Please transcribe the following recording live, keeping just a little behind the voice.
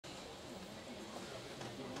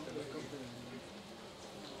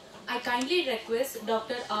I kindly request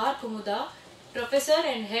Dr. R. Kumuda, Professor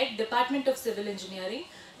and Head, Department of Civil Engineering,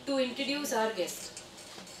 to introduce our guest.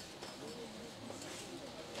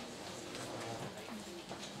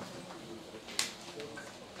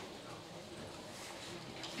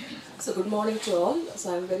 So good morning to all.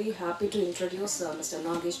 So I'm very happy to introduce Mr.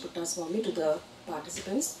 Nagesh Puttaswamy to the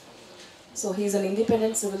participants. So he is an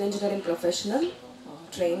independent civil engineering professional,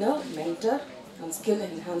 trainer, mentor and skill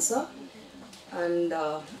enhancer. And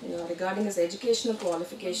regarding his educational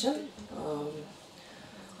qualification,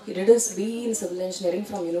 he did his BE in civil engineering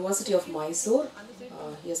from University of Mysore.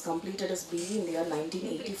 He has completed his BE in the year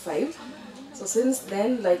 1985. So since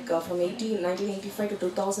then, from 1985 to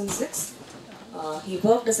 2006, he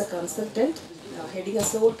worked as a consultant, heading a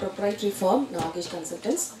sole proprietary firm, Nagesh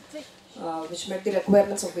Consultants, which met the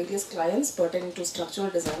requirements of various clients pertaining to structural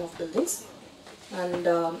design of buildings. And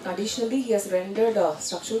additionally, he has rendered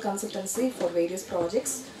structural consultancy for various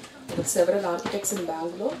projects with several architects in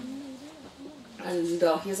Bangalore. And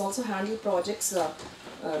he has also handled projects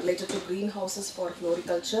related to greenhouses for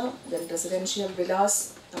floriculture, then residential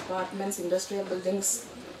villas, apartments, industrial buildings,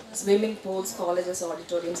 swimming pools, colleges,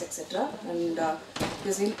 auditoriums, etc. And he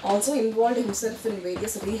has also involved himself in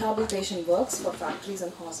various rehabilitation works for factories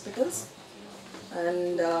and hospitals.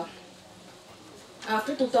 And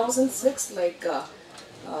after 2006,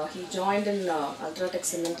 he joined in Ultratech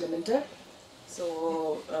Cements Ltd.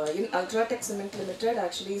 So in Ultratech Cements Ltd,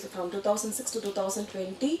 actually from 2006 to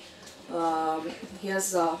 2020, he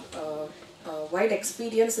has wide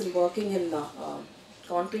experience in working in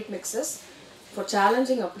concrete mixes for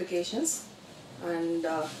challenging applications, and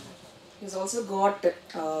he's also got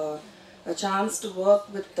a chance to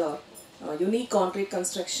work with unique concrete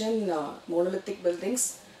construction, monolithic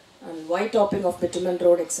buildings, and wide topping of bitumen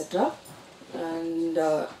road, etc. And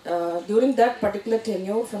during that particular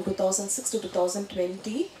tenure from 2006 to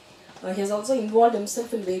 2020, he has also involved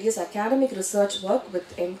himself in various academic research work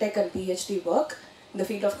with MTech and PhD work in the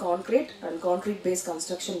field of concrete and concrete-based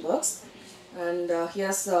construction works. And he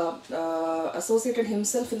has associated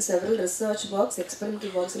himself in several research works,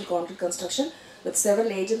 experimental works in concrete construction with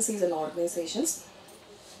several agencies and organizations.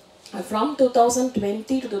 And from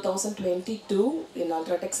 2020 to 2022 in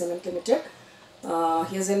Ultratech Cements Ltd,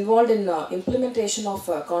 he is involved in implementation of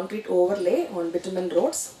concrete overlay on bitumen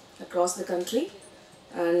roads across the country.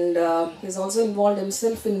 And he has also involved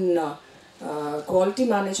himself in quality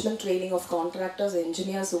management training of contractors,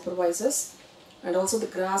 engineers, supervisors, and also the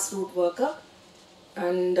grassroots worker.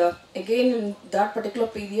 And again, in that particular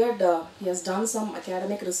period, he has done some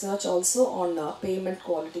academic research also on pavement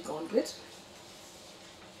quality concrete.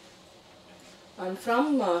 And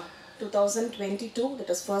from 2022, that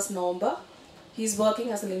is 1st November, he is working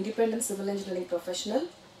as an independent civil engineering professional,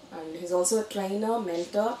 and he is also a trainer,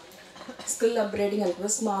 mentor, skill upgrading and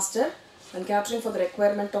quiz master, and capturing for the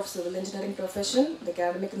requirement of civil engineering profession, the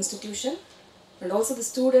academic institution, and also the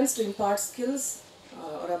students to impart skills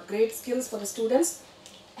or upgrade skills for the students.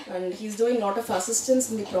 And he's doing a lot of assistance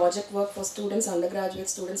in the project work for students, undergraduate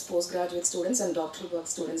students, postgraduate students, and doctoral work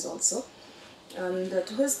students also. And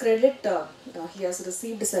to his credit, he has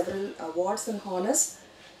received several awards and honors.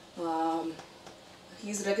 He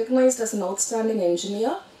is recognized as an outstanding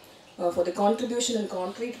engineer for the contribution in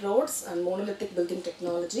concrete roads and monolithic building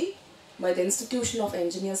technology by the Institution of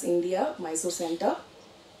Engineers India, Mysore Center,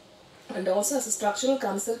 and also as a structural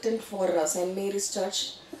consultant for St. Mary's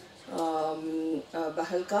Church,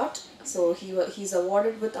 Bahalkat. So he's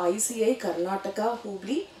awarded with ICI Karnataka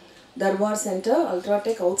Hubli Darbar Center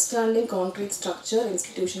Ultratech Outstanding Concrete Structure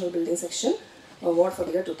Institutional Building Section Award for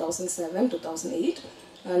the year 2007-2008.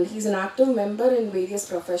 And he's an active member in various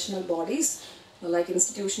professional bodies like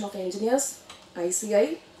Institution of Engineers,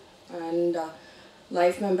 ICI, and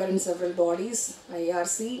life member in several bodies,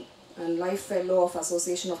 IRC, and life fellow of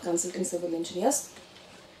Association of Consulting Civil Engineers.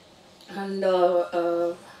 And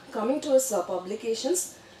coming to his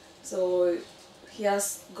publications, so he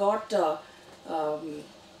has got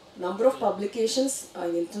number of publications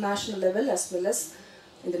in international level as well as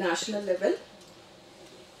in the national level.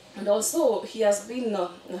 And also he has been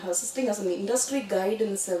assisting as an industry guide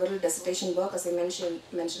in several dissertation work, as I mentioned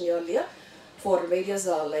earlier, for various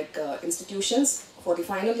institutions for the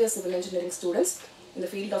final year civil engineering students in the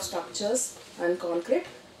field of structures and concrete.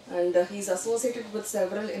 And he is associated with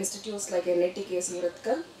several institutes like NIT Surat,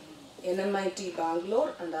 NMIT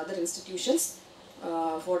Bangalore, and other institutions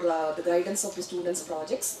for the guidance of the students'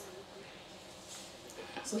 projects.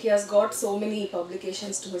 So he has got so many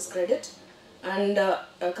publications to his credit. And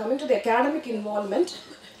coming to the academic involvement,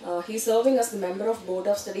 he is serving as the member of Board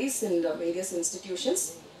of Studies in the various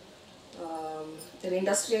institutions. an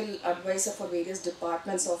industrial advisor for various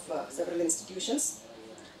departments of several institutions.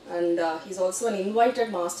 And he's also an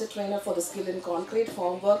invited master trainer for the skill in concrete,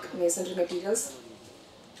 formwork, masonry materials.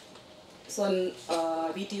 So in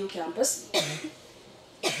VTU campus.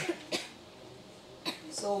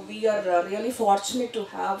 So we are really fortunate to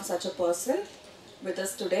have such a person with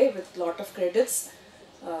us today with lot of credits.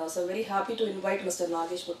 So I'm very happy to invite Mr.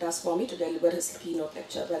 Nagesh Puttaswamy to deliver his keynote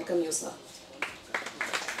lecture. Welcome you, sir.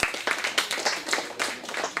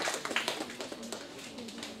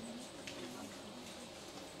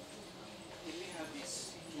 Can we have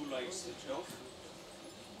these two lights switched off?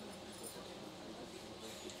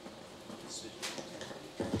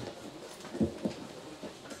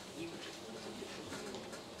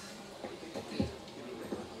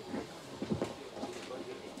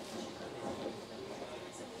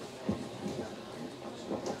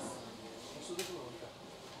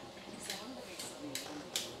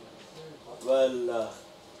 Well,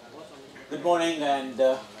 good morning, and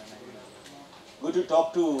good to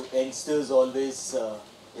talk to youngsters always,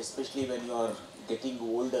 especially when you are getting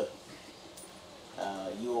older.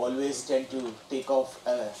 You always tend to take off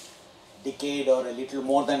a decade or a little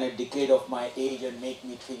more than a decade of my age and make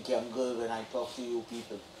me think younger when I talk to you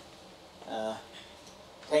people.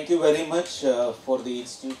 Thank you very much for the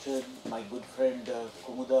institution, my good friend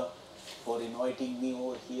Kumuda, for inviting me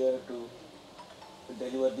over here to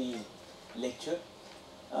deliver the lecture.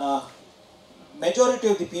 Majority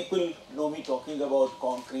of the people know me talking about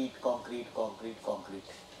concrete.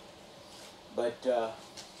 But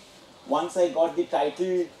once I got the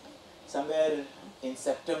title somewhere in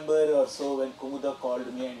September or so, when Kumuda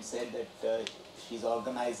called me and said that she's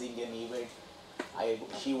organizing an event,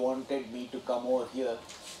 she wanted me to come over here,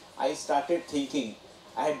 I started thinking.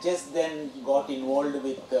 I had just then got involved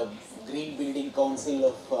with the Green Building Council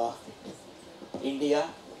of India,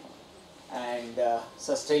 and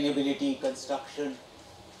sustainability, construction,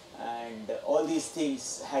 and all these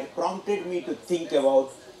things had prompted me to think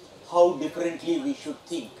about how differently we should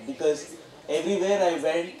think, because everywhere I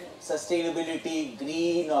went, sustainability,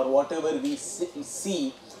 green or whatever we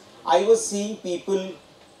see, I was seeing people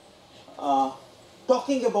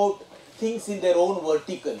talking about things in their own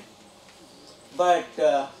vertical. But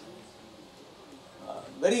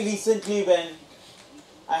very recently, when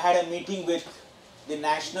I had a meeting with the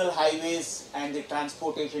National Highways and the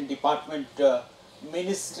Transportation Department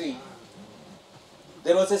Ministry,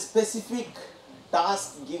 there was a specific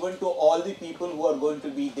task given to all the people who are going to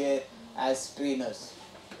be there as trainers.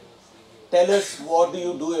 Tell us, what do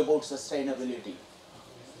you do about sustainability?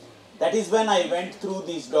 That is when I went through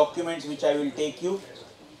these documents which I will take you,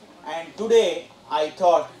 and today I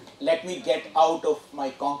thought, let me get out of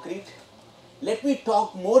my concrete, let me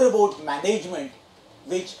talk more about management,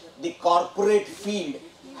 which the corporate field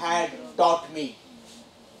had taught me.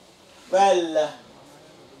 Well,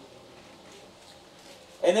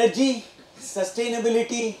 energy,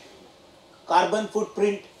 sustainability, carbon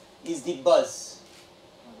footprint is the buzz.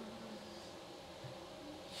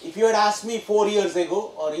 If you had asked me 4 years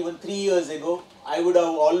ago or even 3 years ago, I would have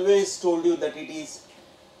always told you that it is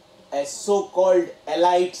a so-called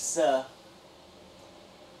elite's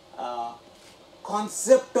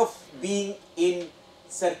concept of being in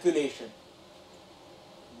circulation,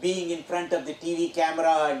 being in front of the TV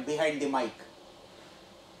camera and behind the mic.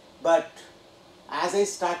 But as I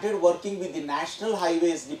started working with the National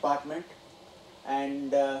Highways Department,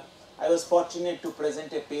 and I was fortunate to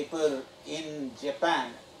present a paper in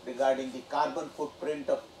Japan regarding the carbon footprint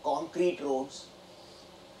of concrete roads,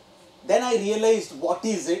 then I realized what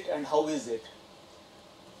is it and how is it.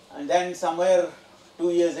 And then somewhere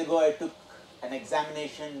 2 years ago I took an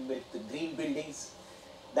examination with the green buildings.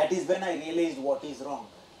 That is when I realized what is wrong.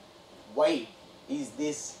 Why is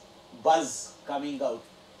this buzz coming out?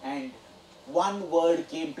 And one word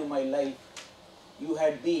came to my life: you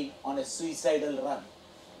had been on a suicidal run.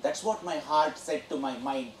 That's what my heart said to my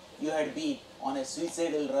mind. You had been on a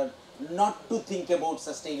suicidal run, not to think about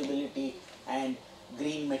sustainability and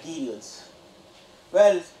green materials.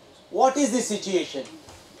 Well, what is the situation?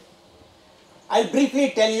 I'll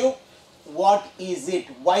briefly tell you what is it,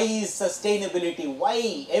 why is sustainability,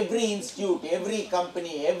 why every institute, every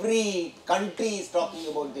company, every country is talking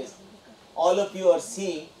about this. All of you are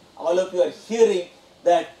seeing, all of you are hearing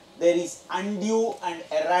that there is undue and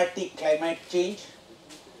erratic climate change.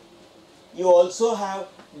 You also have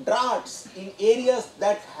droughts in areas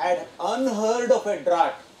that had unheard of a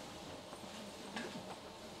drought.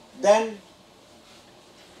 Then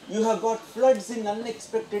you have got floods in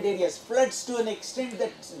unexpected areas, floods to an extent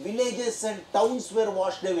that villages and towns were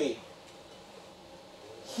washed away.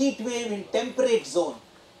 Heat wave in temperate zone.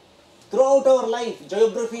 Throughout our life,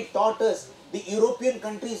 geography taught us the European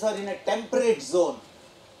countries are in a temperate zone.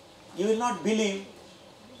 You will not believe,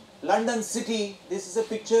 London city, this is a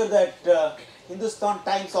picture that Hindustan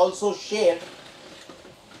Times also shared.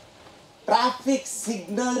 Traffic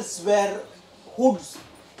signals where hoods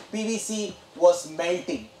PVC was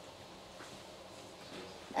melting.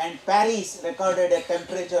 And Paris recorded a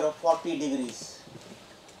temperature of 40 degrees.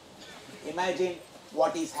 Imagine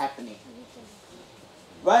what is happening.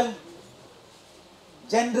 Well,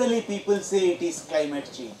 generally people say it is climate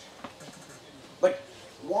change. But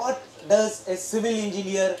what does a civil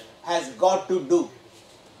engineer has got to do?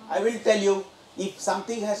 I will tell you, if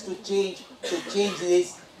something has to change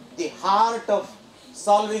this, the heart of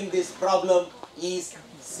solving this problem is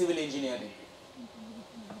civil engineering.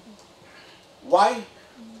 Why?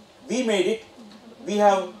 We made it, we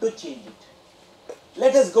have to change it.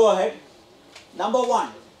 Let us go ahead. Number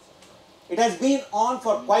one, it has been on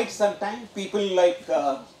for quite some time. People like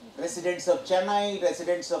residents of Chennai,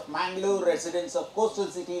 residents of Mangalore, residents of coastal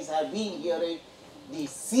cities have been hearing the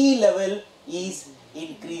sea level is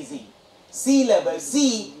increasing. Sea level,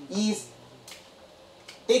 sea is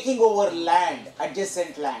taking over land,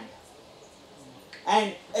 adjacent land.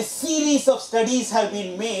 And a series of studies have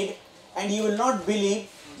been made, and you will not believe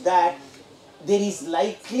that there is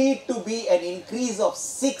likely to be an increase of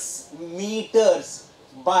 6 meters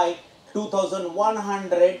by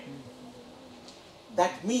 2100.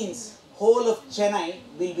 That means whole of Chennai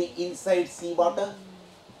will be inside seawater.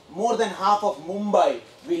 More than half of Mumbai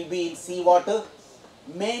will be in seawater.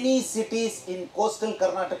 Many cities in coastal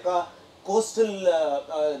Karnataka,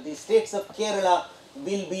 the states of Kerala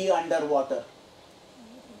will be underwater.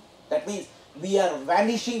 That means we are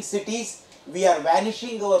vanishing cities, we are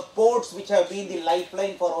vanishing our ports which have been the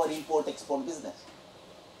lifeline for our import-export business.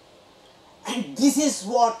 And this is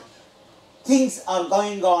what things are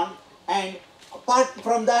going on. And apart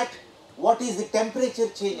from that, what is the temperature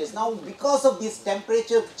changes? Now, because of these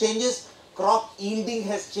temperature changes, crop yielding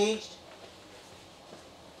has changed,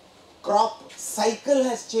 crop cycle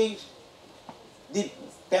has changed. The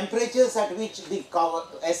temperatures at which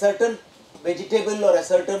a certain vegetable or a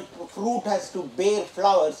certain fruit has to bear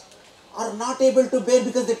flowers are not able to bear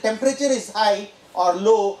because the temperature is high or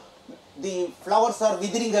low, the flowers are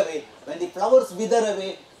withering away. When the flowers wither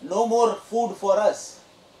away, no more food for us.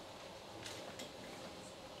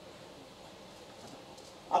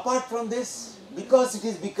 Apart from this, because it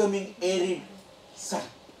is becoming arid,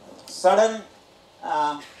 sudden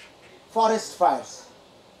forest fires,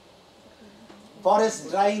 forest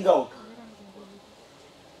drying out,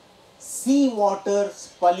 sea water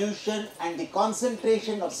pollution and the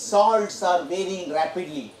concentration of salts are varying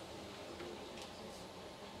rapidly.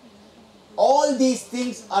 All these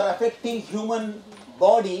things are affecting human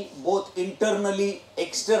body both internally,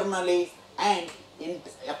 externally, and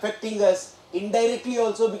affecting us indirectly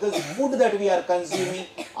also, because the food that we are consuming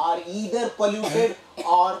are either polluted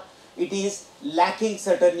or it is lacking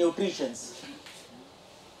certain nutrients.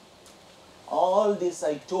 All this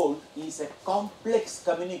I told is a complex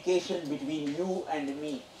communication between you and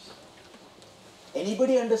me.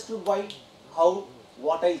 Anybody understood why, how,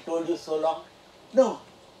 what I told you so long? No,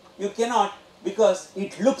 you cannot, because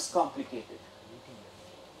it looks complicated.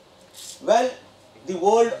 Well, the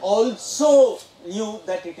world also knew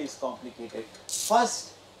that it is complicated.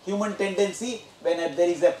 First, human tendency, when there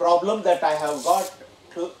is a problem that I have got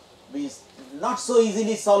to be not so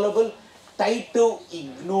easily solvable, try to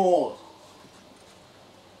ignore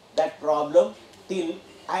that problem till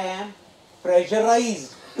I am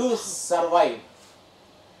pressurized to survive.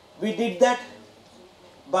 We did that,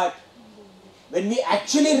 but when we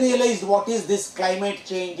actually realized what is this climate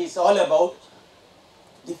change is all about,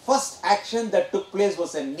 the first action that took place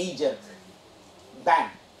was a knee-jerk.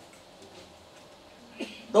 Bang.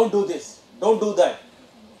 Don't do this, don't do that.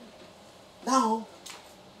 Now,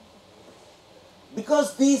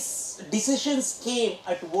 because these decisions came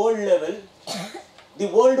at world level, the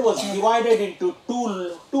world was divided into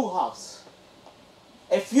two halves.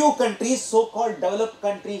 A few countries, so-called developed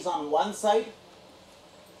countries on one side,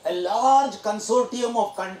 a large consortium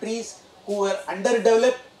of countries who were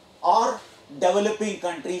underdeveloped or developing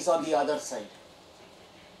countries on the other side.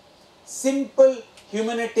 Simple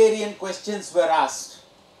humanitarian questions were asked.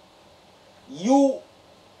 You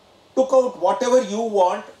took out whatever you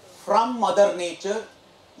want from Mother Nature,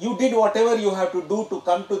 you did whatever you have to do to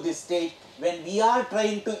come to this stage. When we are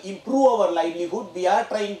trying to improve our livelihood, we are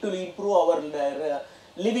trying to improve our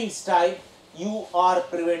living style, you are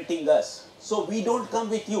preventing us. So we don't come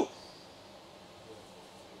with you.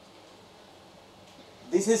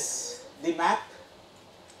 This is the map.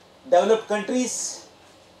 Developed countries,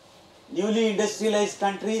 newly industrialized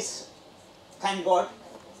countries, thank God,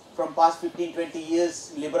 from past 15-20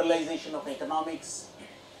 years, liberalization of economics,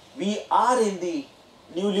 we are in the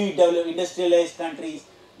newly developed industrialized countries,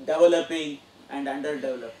 developing and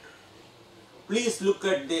underdeveloped. Please look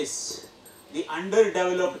at this. The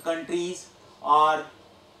underdeveloped countries are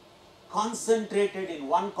concentrated in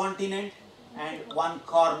one continent and one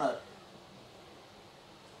corner.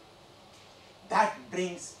 That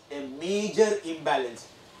brings a major imbalance.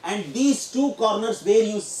 And these two corners where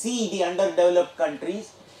you see the underdeveloped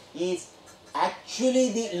countries is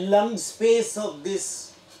actually the lung space of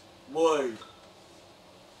this world.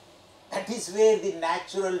 That is where the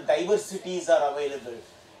natural diversities are available.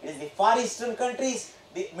 It is the Far Eastern countries,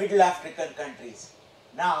 the Middle African countries.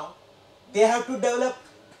 Now, they have to develop.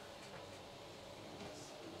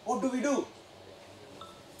 What do we do?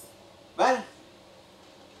 Well,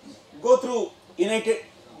 go through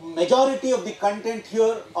majority of the content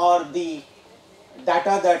here or the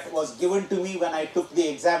data that was given to me when I took the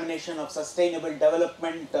examination of sustainable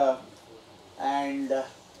development and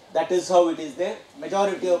that is how it is there.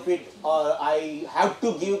 Majority of it I have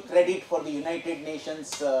to give credit for the United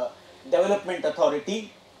Nations Development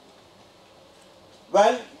Authority.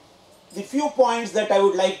 Well, the few points that I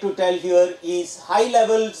would like to tell here is high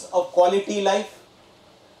levels of quality life,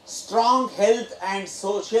 strong health and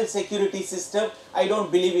social security system. I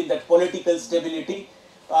don't believe in that political stability.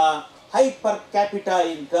 High per capita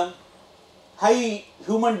income, high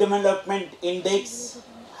human development index,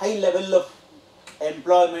 high level of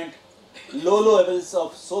employment, low levels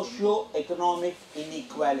of socio-economic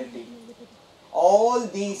inequality. All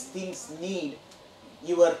these things need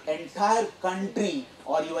your entire country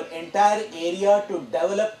or your entire area to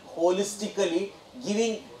develop holistically,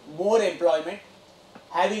 giving more employment,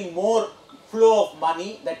 having more flow of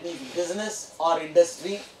money, that means business or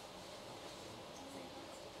industry.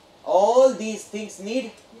 All these things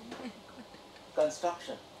need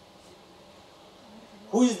construction.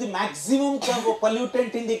 Who is the maximum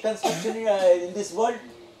pollutant in the construction in this world?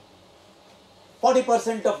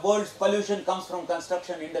 40% of world's pollution comes from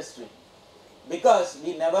construction industry, because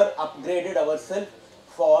we never upgraded ourselves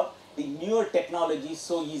for the newer technology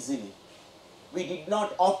so easily. We did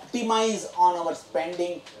not optimize on our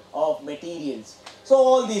spending of materials. So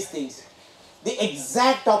all these things. The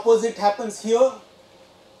exact opposite happens here.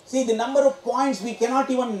 See, the number of points, we cannot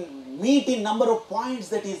even meet in number of points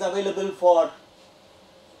that is available for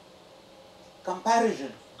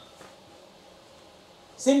comparison.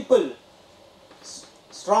 Simple.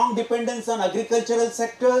 Strong dependence on agricultural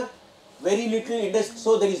sector, very little industry,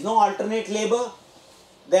 so there is no alternate labor.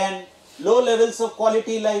 Then low levels of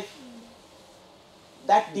quality life.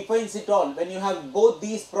 That defines it all. When you have both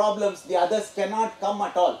these problems, the others cannot come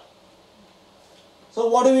at all. So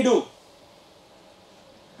what do?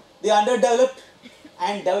 The underdeveloped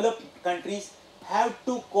and developed countries have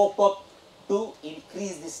to cope up to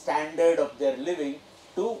increase the standard of their living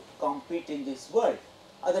to compete in this world.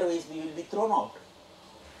 Otherwise, we will be thrown out.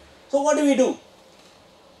 So what do?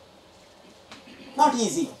 Not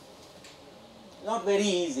easy. Not very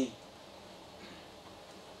easy.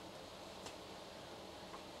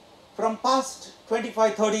 From past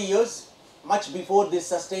 25-30 years, much before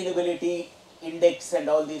this sustainability index and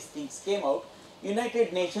all these things came out,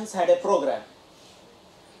 United Nations had a program.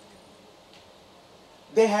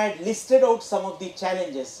 They had listed out some of the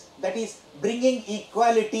challenges, that is bringing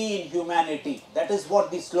equality in humanity. That is what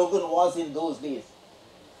the slogan was in those days.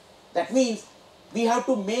 That means we have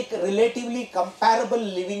to make relatively comparable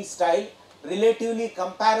living style, relatively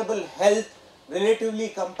comparable health, relatively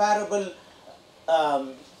comparable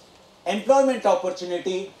employment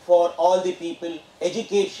opportunity for all the people,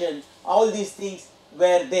 education, all these things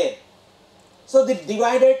were there. So they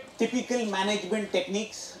divided typical management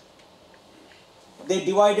techniques. They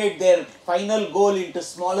divided their final goal into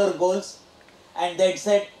smaller goals, and they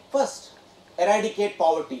said, first, eradicate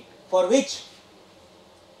poverty, for which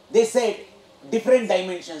they said different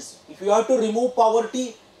dimensions. If you have to remove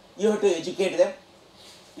poverty, you have to educate them.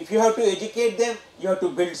 If you have to educate them, you have to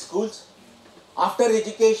build schools. After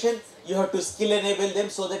education, you have to skill enable them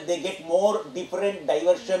so that they get more different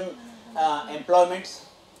diversion employments.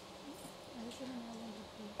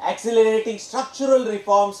 Accelerating structural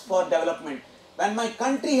reforms for development. When my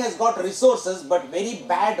country has got resources but very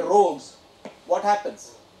bad roads, what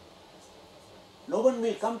happens? No one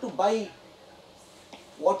will come to buy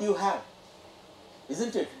what you have,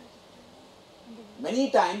 isn't it? Many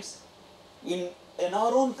times in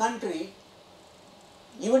our own country,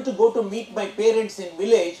 even to go to meet my parents in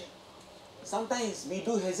village, sometimes we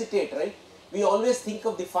do hesitate, right? We always think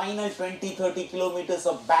of the final 20-30 kilometers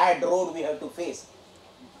of bad road we have to face.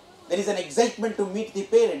 There is an excitement to meet the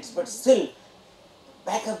parents, but still,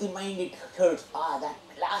 back of the mind it hurts. That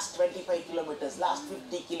last 25 kilometers, last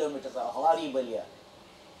 50 kilometers are horrible here.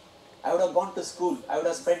 I would have gone to school, I would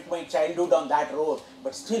have spent my childhood on that road,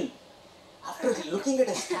 but still, after looking at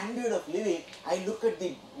a standard of living, I look at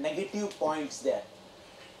the negative points there.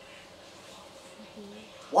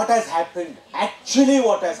 What has happened? Actually,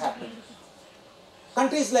 what has happened?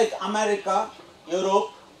 Countries like America,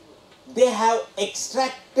 Europe, they have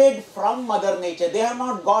extracted from Mother Nature. They have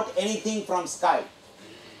not got anything from sky.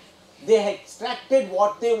 They have extracted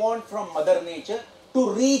what they want from Mother Nature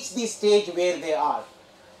to reach the stage where they are.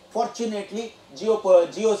 Fortunately,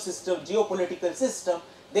 geopolitical system,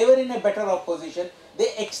 they were in a better position.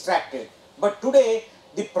 They extracted. But today,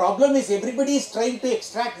 the problem is everybody is trying to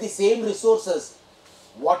extract the same resources.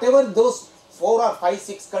 Whatever those 4 or 5,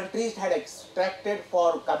 6 countries had extracted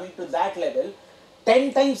for coming to that level,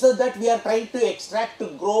 10 times of that we are trying to extract to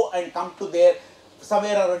grow and come to their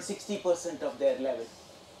somewhere around 60% of their level.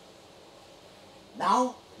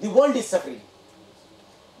 Now the world is suffering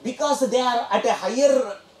because they are at a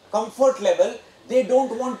higher comfort level. They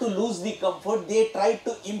don't want to lose the comfort. They try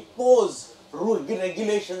to impose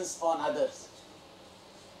regulations on others.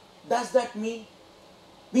 Does that mean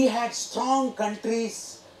we had strong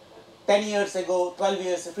countries 10 years ago, 12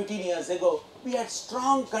 years, 15 years ago? We had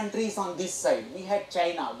strong countries on this side. We had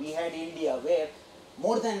China, we had India, where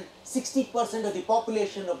more than 60% of the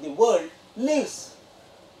population of the world lives.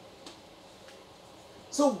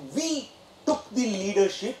 So we took the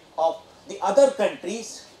leadership of the other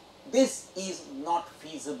countries. This is not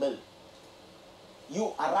feasible.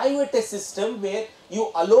 You arrive at a system where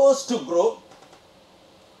you allow us to grow.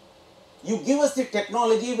 You give us the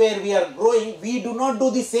technology where we are growing. We do not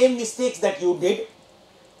do the same mistakes that you did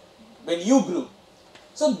when you grew.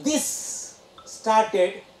 So this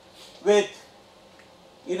started with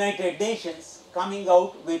United Nations coming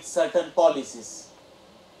out with certain policies.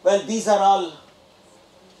 Well, these are all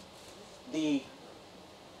the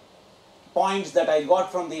points that I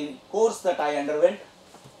got from the course that I underwent.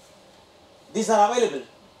 These are available.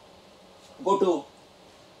 Go to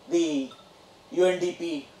the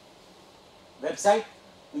UNDP website,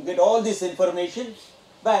 you get all this information.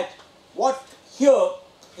 But what here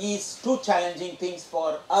is two challenging things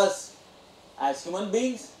for us as human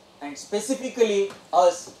beings and specifically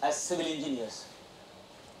us as civil engineers.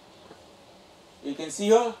 You can see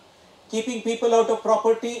here, keeping people out of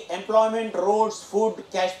property, employment, roads, food,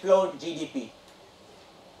 cash flow, GDP.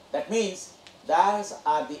 That means those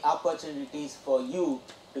are the opportunities for you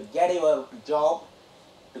to get your job,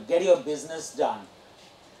 to get your business done.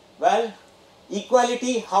 Well,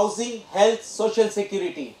 equality, housing, health, social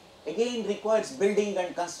security, again requires building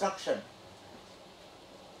and construction.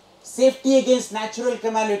 Safety against natural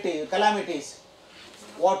calamities,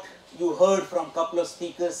 what you heard from a couple of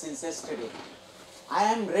speakers since yesterday. I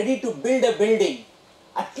am ready to build a building.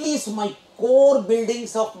 At least my core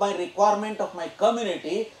buildings of my requirement of my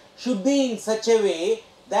community should be in such a way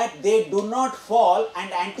that they do not fall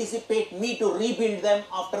and anticipate me to rebuild them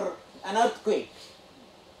after an earthquake.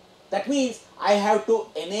 That means I have to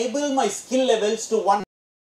enable my skill levels to one